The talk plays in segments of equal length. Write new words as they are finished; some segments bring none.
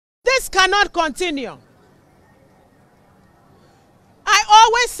This cannot continue. I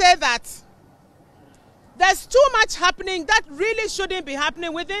always say that there's too much happening that really shouldn't be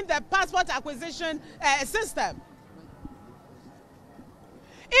happening within the passport acquisition system.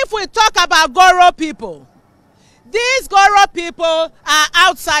 If we talk about Goro people, these Goro people are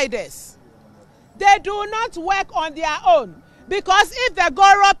outsiders. They do not work on their own, because if the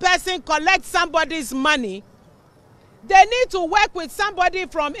Goro person collects somebody's money, they need to work with somebody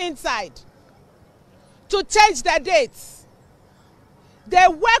from inside to change the dates. They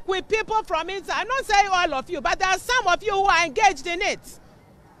work with people from inside. I'm not saying all of you, but there are some of you who are engaged in it.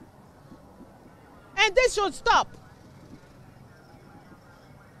 And this should stop.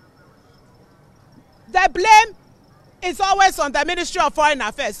 The blame is always on the Ministry of Foreign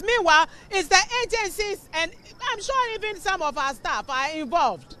Affairs. Meanwhile, it's the agencies, and I'm sure even some of our staff are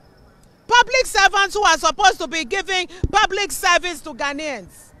involved. Public servants who are supposed to be giving public service to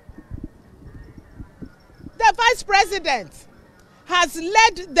Ghanaians. The Vice President has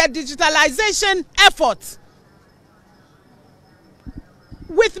led the digitalization effort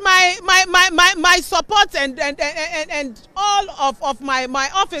with my support and all of my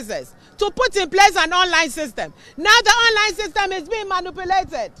officers to put in place an online system. Now the online system is being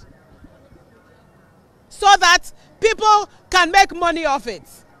manipulated so that people can make money off it.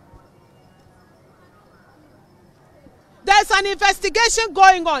 There's an investigation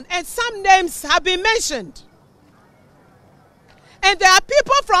going on and some names have been mentioned. And there are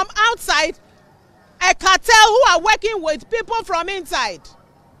people from outside, a cartel, who are working with people from inside.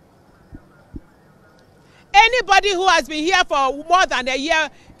 Anybody who has been here for more than a year,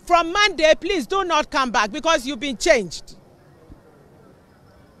 from Monday, please do not come back because you've been changed.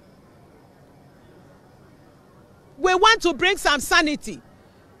 We want to bring some sanity.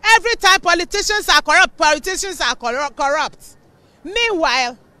 Every time politicians are corrupt.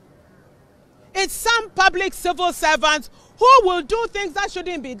 Meanwhile, it's some public civil servants who will do things that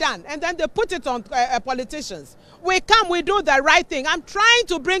shouldn't be done, and then they put it on politicians. We come, we do the right thing. I'm trying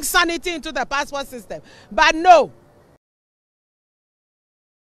to bring sanity into the passport system, but no.